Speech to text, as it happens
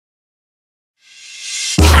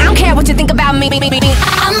what you think about me. I'ma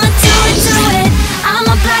do it,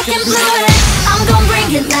 I'ma black and blue it. I'm gon' bring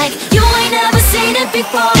it like you ain't never seen it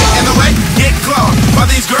before. Get in the way, get clogged by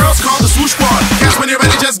these girls called the Swoosh Squad. Catch when you're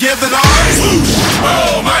ready, just give the nod. Swoosh,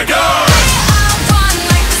 oh my God.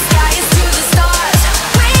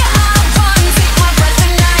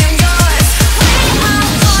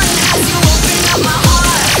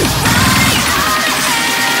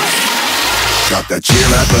 Got that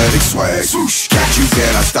chill athletic swag. Swoosh, catch you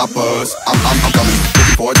cannot stop us. I'm coming,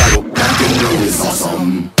 looking for a title. Black and blue is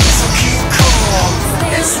awesome. So keep calm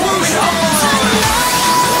and swoosh on.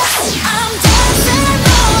 I'm dancing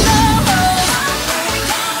on the road.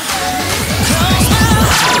 Close my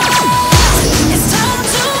eyes. It's time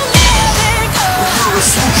to let it go. You're a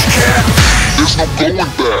swoosh cat. There's no going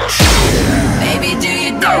back. Baby, do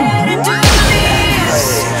you dare to do it?